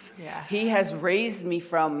Christ. Yes. Yeah. He has raised me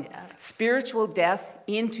from spiritual death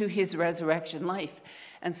into his resurrection life.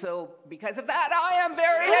 And so, because of that, I am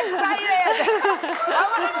very excited. I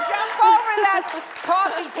want to jump over that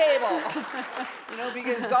coffee table,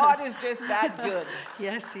 because God is just that good.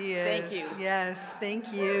 Yes, he is. Thank you. Yes,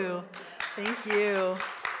 thank you. Thank you.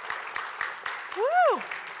 Woo!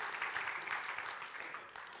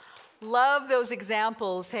 Love those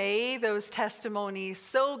examples, hey? Those testimonies.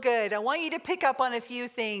 So good. I want you to pick up on a few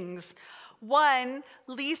things. One,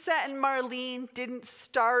 Lisa and Marlene didn't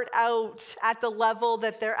start out at the level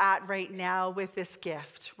that they're at right now with this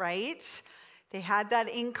gift, right? They had that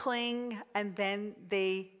inkling and then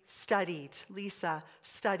they studied. Lisa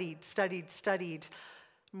studied.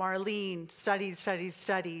 Marlene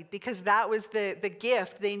studied, because that was the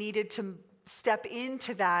gift. They needed to step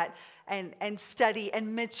into that and study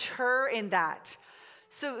and mature in that.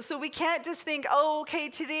 So we can't just think, okay,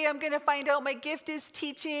 today I'm going to find out my gift is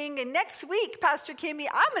teaching, and next week, Pastor Kimmy,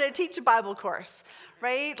 I'm going to teach a Bible course,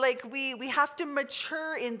 right? We have to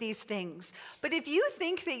mature in these things. But if you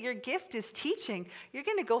think that your gift is teaching, you're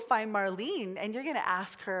going to go find Marlene and you're going to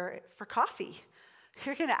ask her for coffee.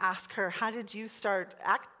 You're going to ask her, how did you start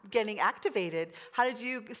getting activated? How did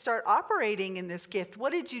you start operating in this gift?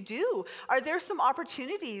 What did you do? Are there some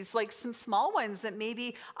opportunities, like some small ones, that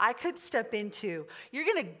maybe I could step into? You're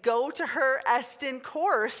going to go to her Eston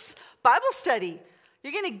course, Bible study.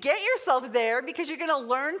 You're going to get yourself there because you're going to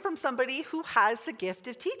learn from somebody who has the gift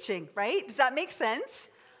of teaching, right? Does that make sense?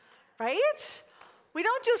 Right? We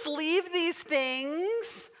don't just leave these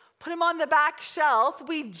things, put them on the back shelf.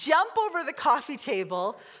 We jump over the coffee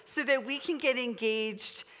table so that we can get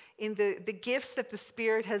engaged in the gifts that the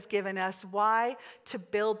Spirit has given us. Why? To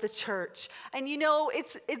build the church. And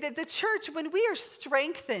it's the church, when we are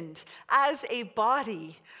strengthened as a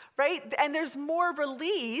body, right? And there's more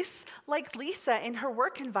release, like Lisa in her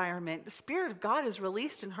work environment. The Spirit of God is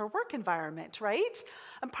released in her work environment, right?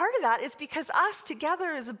 And part of that is because us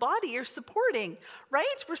together as a body are supporting, right?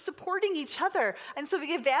 We're supporting each other. And so the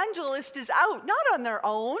evangelist is out, not on their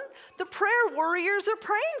own. The prayer warriors are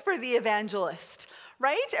praying for the evangelist,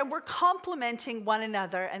 right? And we're complementing one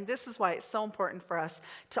another. And this is why it's so important for us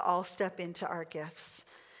to all step into our gifts.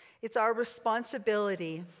 It's our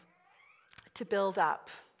responsibility to build up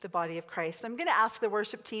the body of Christ. I'm going to ask the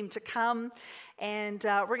worship team to come, and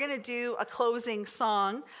we're going to do a closing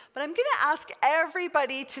song, but I'm going to ask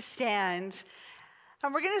everybody to stand,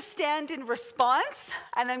 and we're going to stand in response,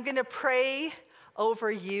 and I'm going to pray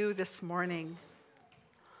over you this morning.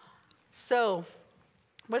 So,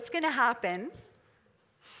 what's going to happen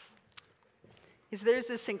is there's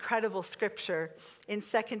this incredible scripture in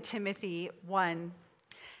 2 Timothy 1,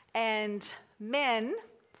 and men,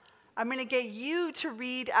 I'm going to get you to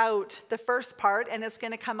read out the first part, and it's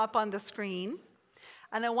going to come up on the screen.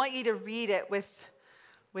 And I want you to read it with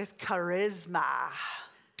charisma.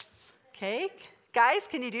 Okay? Guys,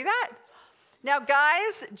 can you do that? Now,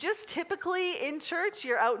 guys, just typically in church,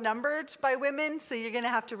 you're outnumbered by women, so you're going to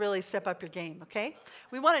have to really step up your game, okay?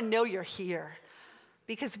 We want to know you're here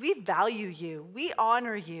because we value you. We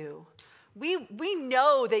honor you. We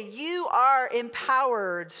know that you are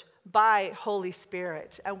empowered by Holy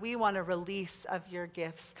Spirit, and we want a release of your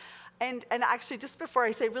gifts. And actually, just before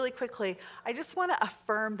I say really quickly, I just want to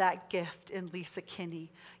affirm that gift in Lisa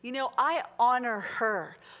Kinney. I honor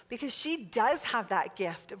her because she does have that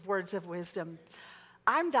gift of words of wisdom.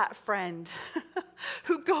 I'm that friend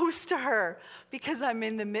who goes to her because I'm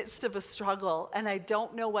in the midst of a struggle and I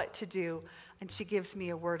don't know what to do, and she gives me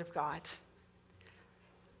a word of God.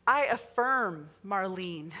 I affirm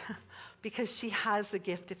Marlene because she has the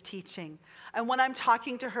gift of teaching. And when I'm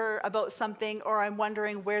talking to her about something or I'm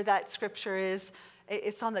wondering where that scripture is,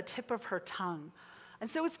 it's on the tip of her tongue. And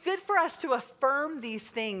so it's good for us to affirm these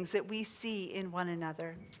things that we see in one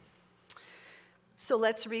another. So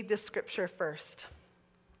let's read this scripture first.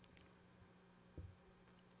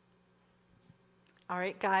 All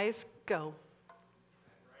right, guys, go.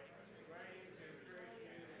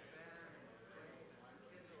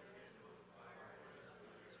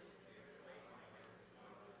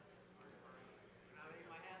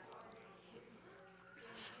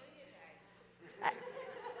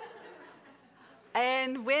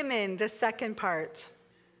 And women, the second part.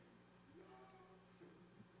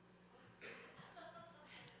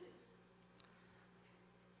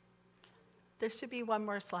 There should be one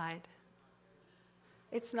more slide.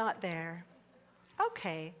 It's not there.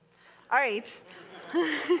 Okay. All right.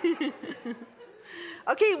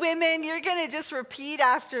 Okay, women, you're going to just repeat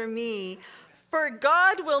after me. For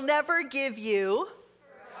God will never give you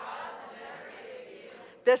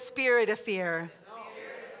the spirit of fear.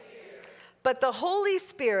 But the Holy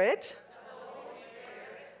Spirit,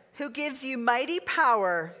 who gives you mighty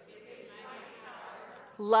power,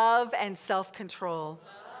 love, and self-control.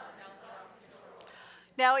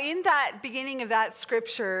 Now, in that beginning of that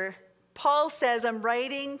scripture, Paul says, I'm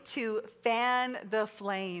writing to fan the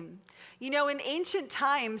flame. You know, in ancient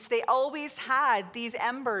times, they always had these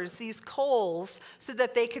embers, these coals, so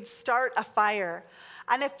that they could start a fire.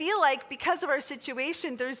 And I feel like because of our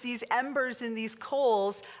situation, there's these embers and these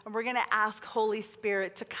coals, and we're going to ask Holy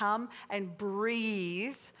Spirit to come and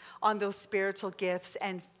breathe on those spiritual gifts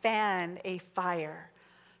and fan a fire.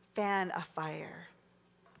 Fan a fire.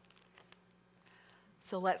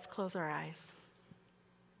 So let's close our eyes.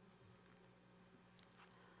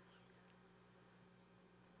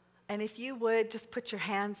 And if you would, just put your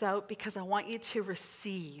hands out because I want you to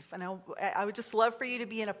receive. And I would just love for you to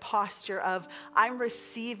be in a posture of, I'm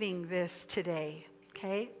receiving this today,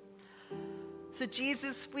 okay? So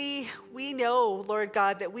Jesus, we know, Lord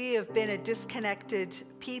God, that we have been a disconnected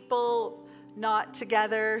people, not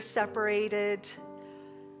together, separated,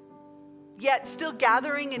 yet still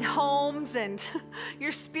gathering in homes, and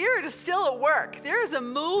your Spirit is still at work. There is a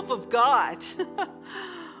move of God.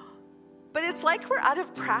 But it's like we're out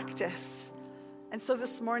of practice. And so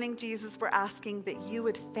this morning, Jesus, we're asking that you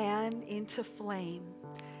would fan into flame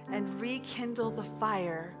and rekindle the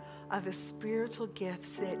fire of the spiritual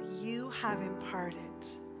gifts that you have imparted.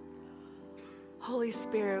 Holy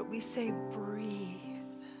Spirit, we say breathe.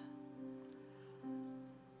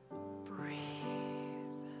 Breathe.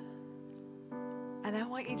 And I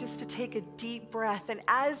want you just to take a deep breath. And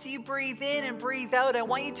as you breathe in and breathe out, I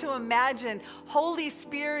want you to imagine Holy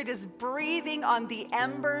Spirit is breathing on the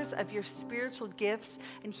embers of your spiritual gifts,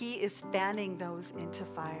 and he is fanning those into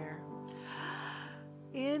fire.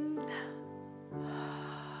 In.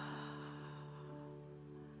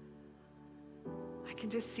 I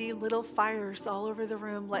can just see little fires all over the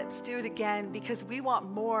room. Let's do it again because we want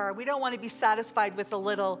more. We don't want to be satisfied with a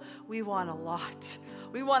little. We want a lot.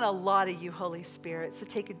 We want a lot of you, Holy Spirit. So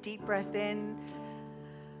take a deep breath in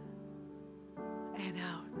and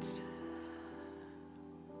out.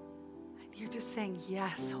 And you're just saying,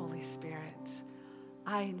 yes, Holy Spirit.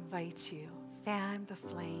 I invite you. Fan the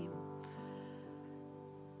flame.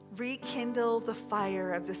 Rekindle the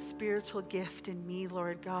fire of the spiritual gift in me,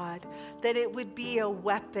 Lord God, that it would be a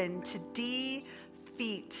weapon to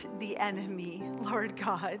defeat the enemy, Lord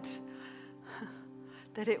God.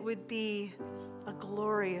 That it would be a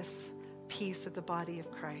glorious piece of the body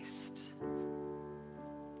of Christ.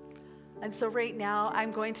 And so right now,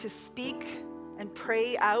 I'm going to speak and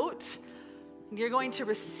pray out. You're going to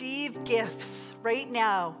receive gifts right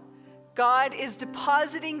now. God is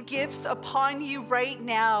depositing gifts upon you right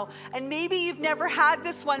now. And maybe you've never had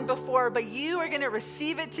this one before, but you are going to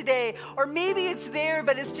receive it today. Or maybe it's there,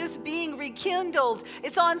 but it's just being rekindled.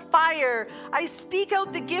 It's on fire. I speak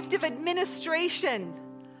out the gift of administration,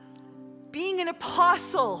 being an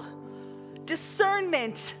apostle,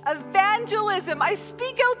 discernment, evangelism. I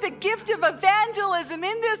speak out the gift of evangelism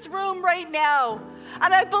in this room right now.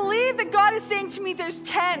 And I believe that God is saying to me, there's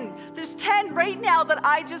 10. There's 10 right now that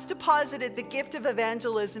I just deposited the gift of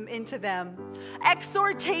evangelism into them.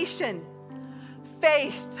 Exhortation,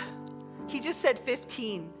 faith. He just said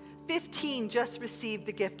 15. 15 just received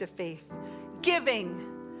the gift of faith. Giving,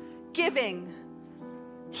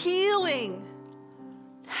 healing,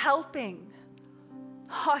 helping,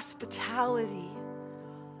 hospitality,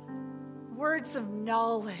 words of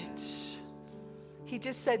knowledge. He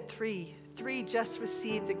just said 3. 3 just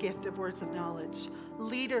received the gift of words of knowledge.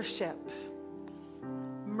 Leadership,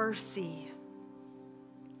 mercy,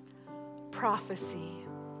 prophecy.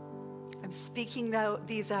 I'm speaking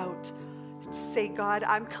these out. Say, God,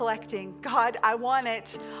 I'm collecting. God, I want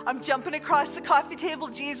it. I'm jumping across the coffee table,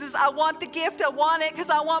 Jesus. I want the gift. I want it because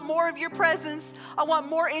I want more of your presence. I want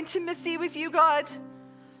more intimacy with you, God.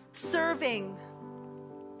 Serving,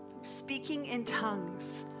 speaking in tongues.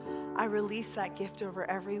 I release that gift over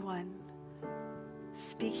everyone.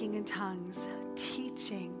 Speaking in tongues,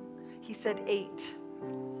 teaching. He said 8.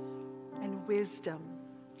 And wisdom,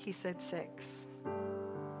 he said 6.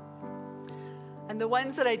 And the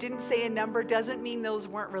ones that I didn't say a number doesn't mean those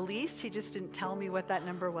weren't released. He just didn't tell me what that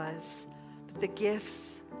number was. But the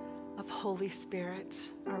gifts of Holy Spirit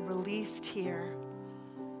are released here.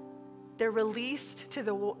 They're released to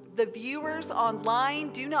the viewers online.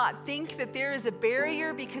 Do not think that there is a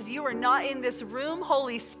barrier because you are not in this room.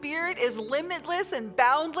 Holy Spirit is limitless and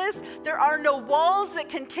boundless. There are no walls that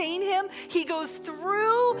contain him. He goes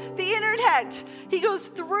through the internet. He goes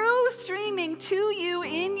through streaming to you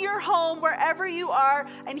in your home, wherever you are,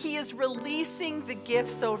 and he is releasing the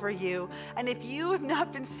gifts over you. And if you have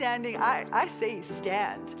not been standing, I say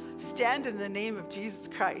stand. Stand in the name of Jesus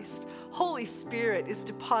Christ. Holy Spirit is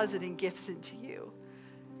depositing gifts into you.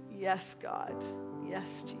 Yes, God. Yes,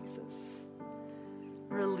 Jesus.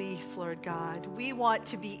 Release, Lord God. We want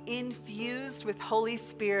to be infused with Holy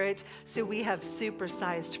Spirit so we have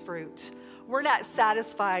supersized fruit. We're not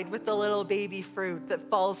satisfied with the little baby fruit that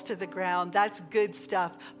falls to the ground. That's good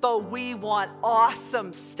stuff, but we want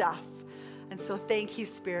awesome stuff. And so thank you,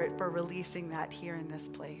 Spirit, for releasing that here in this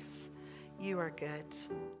place. You are good.